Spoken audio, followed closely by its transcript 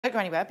Don't go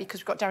anywhere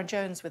because we've got Darren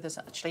Jones with us,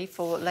 actually,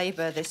 for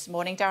Labour this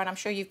morning. Darren, I'm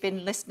sure you've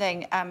been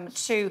listening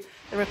to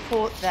the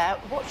report there.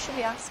 What should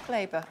we ask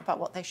Labour about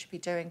what they should be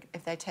doing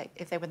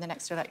if they win the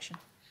next election?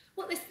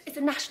 Well, this is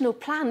a national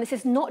plan. This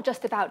is not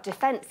just about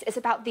defence. It's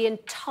about the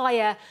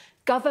entire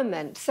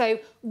government. So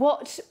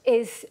what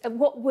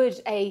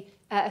would a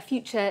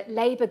future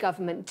Labour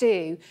government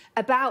do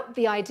about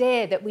the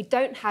idea that we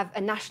don't have a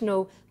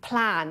national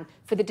plan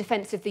for the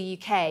defence of the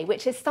UK,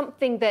 which is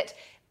something that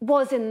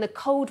was in the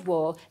Cold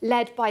War,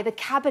 led by the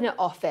Cabinet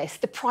Office,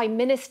 the Prime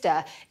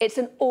Minister. It's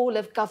an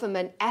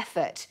all-of-government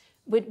effort.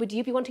 Would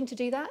you be wanting to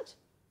do that?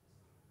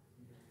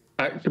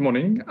 Good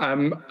morning.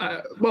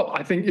 Well,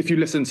 I think if you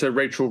listen to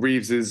Rachel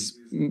Reeves's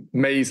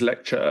May's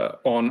lecture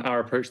on our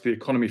approach to the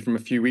economy from a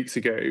few weeks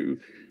ago,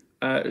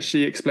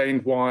 she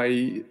explained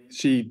why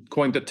she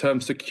coined the term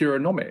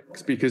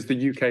securonomics, because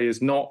the UK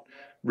is not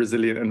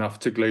resilient enough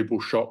to global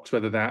shocks,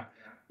 whether that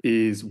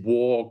is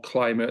war,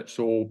 climate,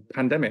 or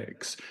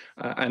pandemics.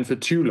 And for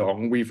too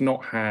long, we've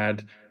not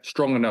had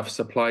strong enough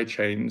supply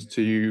chains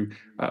to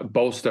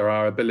bolster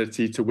our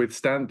ability to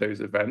withstand those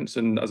events.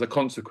 And as a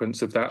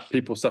consequence of that,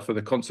 people suffer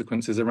the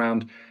consequences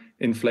around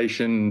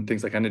inflation,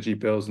 things like energy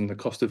bills and the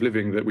cost of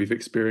living that we've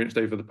experienced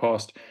over the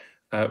past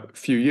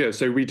few years.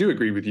 So we do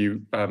agree with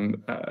you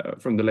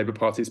from the Labour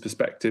Party's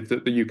perspective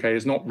that the UK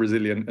is not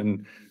resilient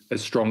and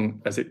as strong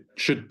as it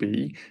should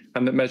be,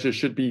 and that measures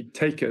should be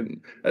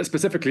taken.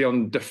 Specifically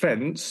on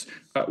defence,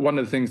 one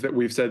of the things that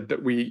we've said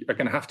that we are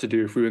going to have to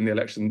do if we win the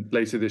election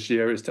later this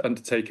year is to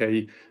undertake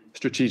a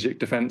strategic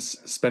defence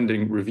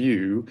spending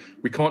review.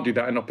 We can't do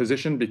that in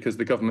opposition because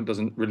the government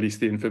doesn't release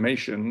the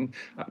information,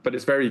 but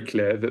it's very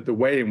clear that the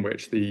way in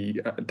which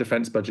the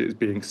defence budget is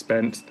being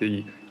spent,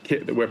 the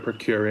kit that we're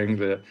procuring,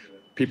 the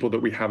people that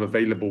we have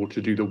available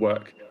to do the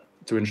work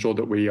to ensure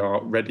that we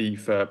are ready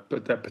for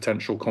that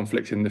potential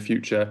conflict in the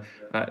future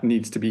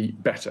needs to be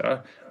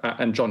better.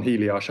 And John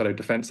Healey, our Shadow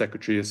Defence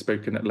Secretary, has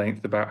spoken at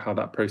length about how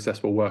that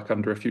process will work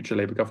under a future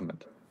Labour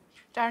government.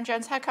 Darren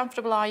Jones, how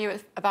comfortable are you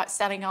about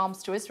selling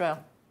arms to Israel?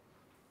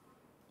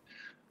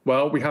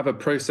 Well, we have a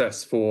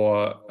process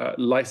for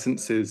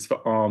licences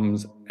for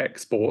arms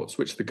exports,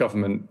 which the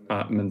government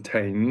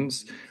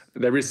maintains.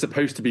 There is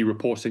supposed to be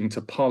reporting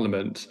to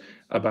Parliament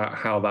about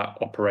how that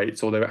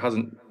operates, although it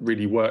hasn't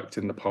really worked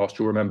in the past.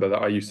 You'll remember that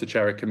I used to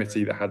chair a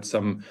committee that had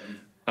some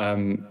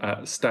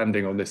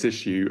standing on this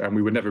issue, and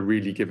we were never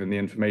really given the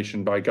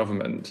information by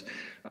government.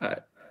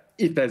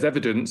 If there's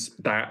evidence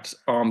that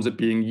arms are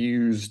being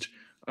used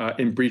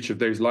in breach of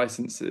those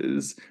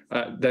licences,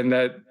 then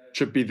there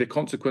should be the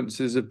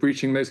consequences of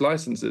breaching those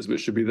licences,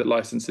 which should be that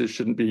licences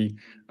shouldn't be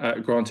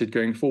granted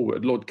going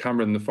forward. Lord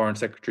Cameron, the Foreign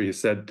Secretary, has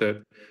said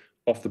that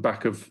off the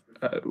back of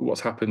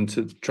what's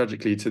happened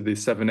tragically to the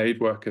 7 aid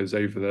workers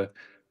over the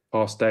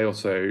past day or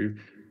so,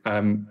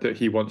 that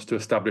he wants to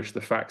establish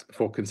the facts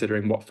before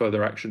considering what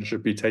further action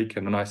should be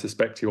taken. And I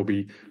suspect he'll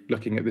be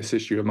looking at this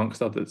issue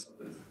amongst others.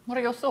 What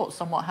are your thoughts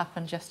on what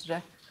happened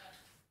yesterday?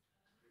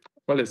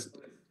 Well, it's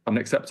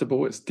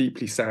unacceptable. It's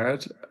deeply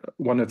sad.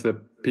 One of the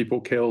people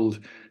killed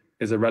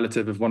is a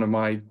relative of one of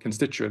my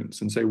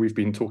constituents. And so we've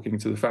been talking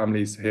to the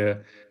families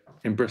here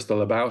in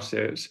Bristol about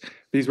it.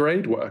 These were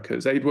aid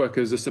workers. Aid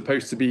workers are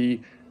supposed to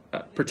be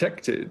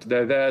protected.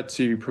 They're there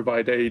to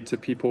provide aid to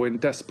people in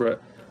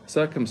desperate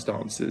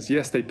circumstances.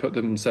 Yes, they put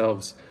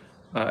themselves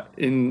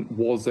in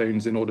war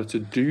zones in order to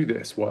do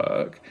this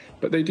work,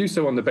 but they do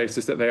so on the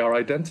basis that they are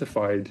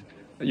identified.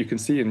 You can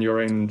see in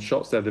your own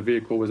shots there, the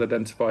vehicle was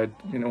identified,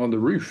 on the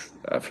roof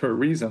for a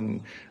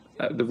reason.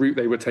 The route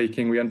they were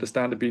taking, we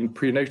understand, had been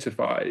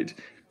pre-notified.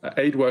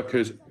 Aid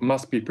workers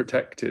must be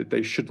protected.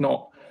 They should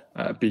not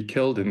be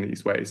killed in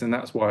these ways. And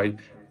that's why,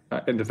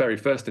 in the very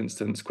first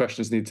instance,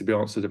 questions need to be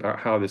answered about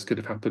how this could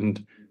have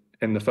happened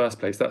in the first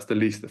place. That's the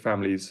least that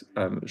families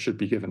should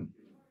be given.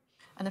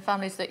 And the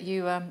families that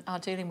you are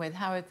dealing with,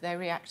 how have they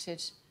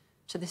reacted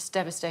to this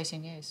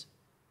devastating news?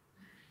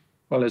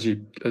 Well, as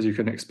you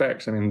can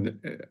expect, I mean,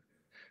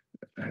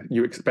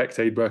 you expect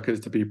aid workers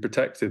to be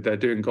protected. They're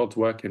doing God's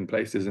work in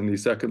places in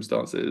these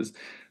circumstances,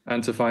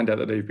 and to find out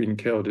that they've been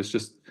killed is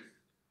just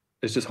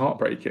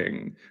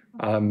heartbreaking.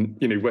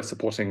 We're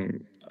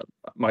supporting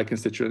my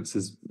constituents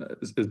as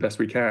best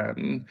we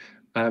can,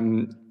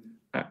 and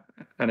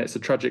it's a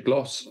tragic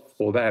loss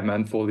for them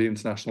and for the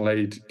international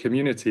aid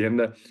community. And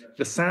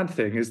the sad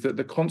thing is that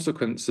the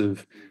consequence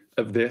of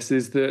this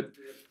is that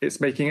it's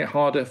making it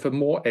harder for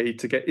more aid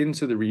to get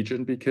into the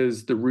region,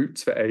 because the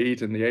routes for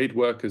aid and the aid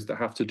workers that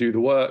have to do the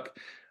work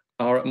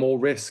are at more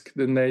risk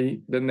than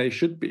they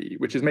should be,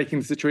 which is making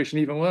the situation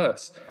even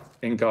worse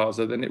in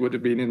Gaza than it would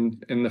have been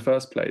in the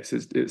first place.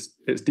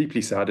 It's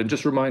deeply sad, and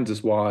just reminds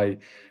us why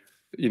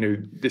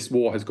this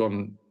war has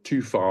gone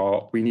too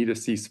far. We need a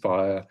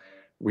ceasefire.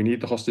 We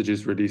need the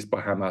hostages released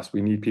by Hamas.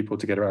 We need people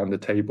to get around the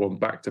table and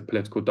back to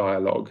political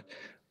dialogue.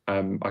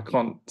 I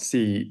can't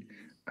see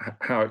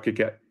how it could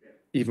get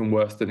even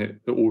worse than it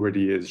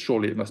already is.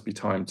 Surely it must be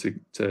time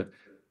to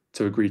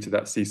agree to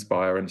that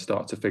ceasefire and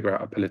start to figure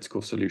out a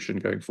political solution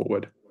going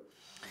forward.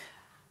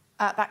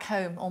 Back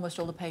home, almost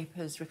all the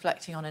papers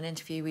reflecting on an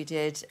interview we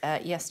did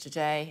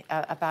yesterday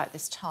about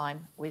this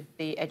time with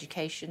the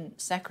Education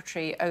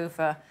Secretary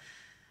over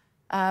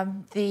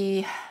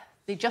the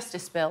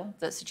Justice Bill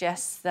that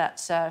suggests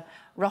that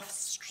rough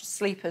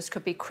sleepers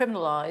could be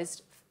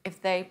criminalised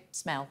if they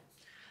smell.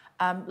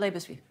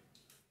 Labour's view.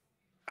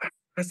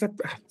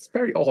 It's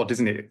very odd,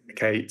 isn't it,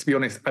 Kate, to be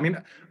honest? I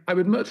mean, I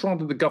would much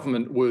rather the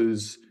government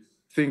was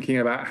thinking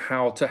about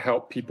how to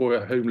help people who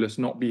are homeless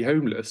not be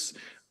homeless.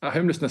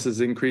 Homelessness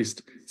has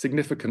increased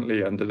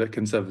significantly under the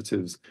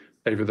Conservatives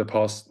over the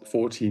past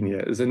 14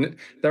 years. And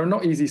there are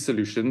not easy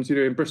solutions. You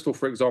know, in Bristol,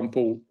 for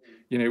example,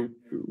 you know,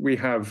 we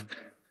have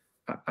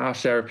our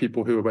share of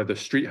people who are whether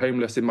street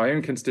homeless. In my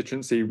own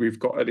constituency, we've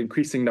got an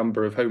increasing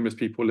number of homeless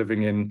people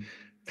living in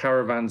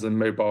caravans and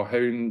mobile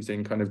homes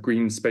in kind of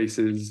green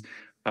spaces.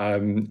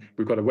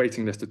 We've got a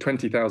waiting list of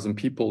 20,000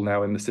 people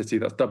now in the city.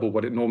 That's double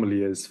what it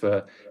normally is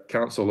for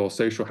council or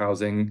social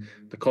housing.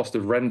 The cost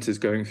of rent is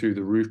going through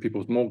the roof.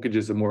 People's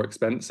mortgages are more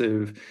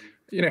expensive.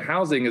 You know,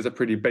 housing is a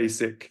pretty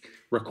basic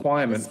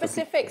requirement. The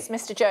specifics,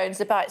 Mr.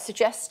 Jones, about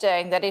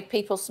suggesting that if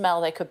people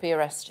smell, they could be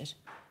arrested.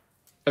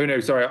 Oh, no,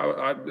 sorry,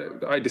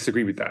 I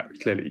disagree with that,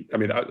 clearly. I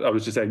mean, I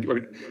was just saying,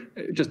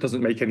 it just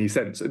doesn't make any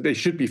sense. They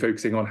should be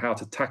focusing on how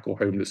to tackle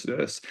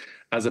homelessness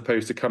as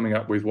opposed to coming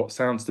up with what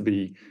sounds to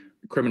be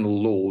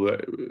criminal law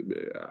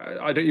that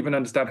I don't even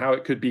understand how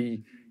it could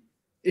be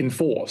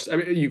enforced. I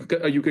mean,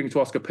 are you going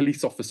to ask a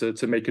police officer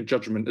to make a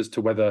judgment as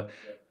to whether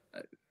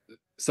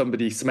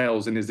somebody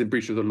smells and is in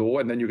breach of the law,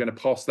 and then you're going to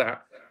pass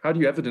that? How do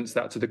you evidence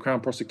that to the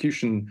Crown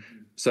Prosecution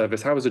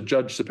Service? How is a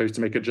judge supposed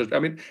to make a judgment?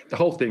 I mean, the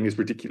whole thing is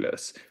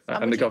ridiculous.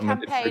 And the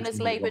government campaign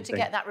as Labour to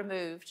get that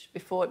removed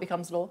before it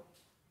becomes law?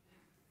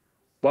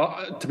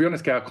 Well, to be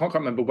honest, Kay, I can't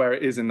remember where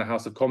it is in the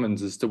House of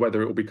Commons as to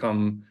whether it will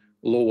become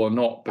law or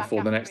not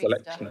before the next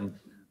election.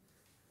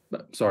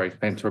 Sorry,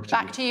 I interrupted you.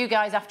 Back to you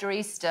guys after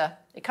Easter.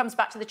 It comes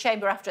back to the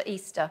chamber after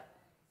Easter.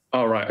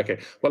 Oh, right, OK.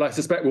 Well, I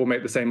suspect we'll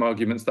make the same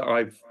arguments that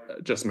I've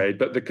just made,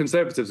 but the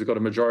Conservatives have got a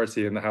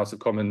majority in the House of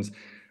Commons,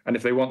 and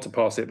if they want to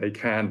pass it, they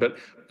can. But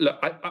look,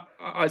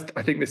 I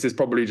think this is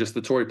probably just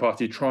the Tory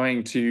party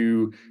trying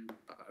to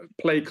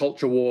play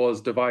culture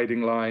wars,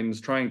 dividing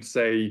lines, trying to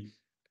say,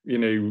 you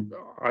know,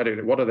 I don't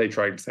know, what are they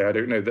trying to say? I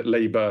don't know, that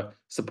Labour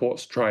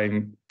supports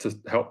trying to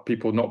help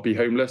people not be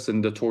homeless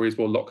and the Tories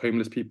will lock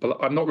homeless people.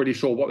 I'm not really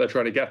sure what they're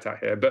trying to get at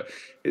here, but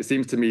it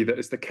seems to me that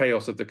it's the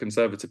chaos of the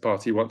Conservative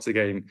Party once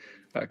again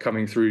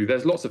coming through.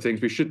 There's lots of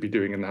things we should be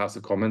doing in the House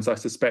of Commons. I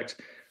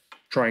suspect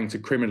trying to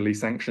criminally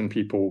sanction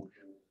people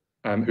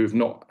who have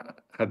not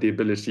had the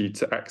ability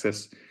to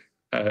access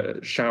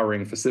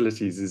showering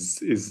facilities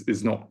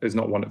is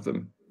not one of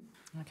them.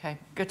 OK,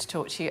 good to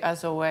talk to you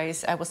as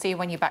always. We'll see you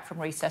when you're back from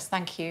recess.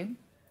 Thank you.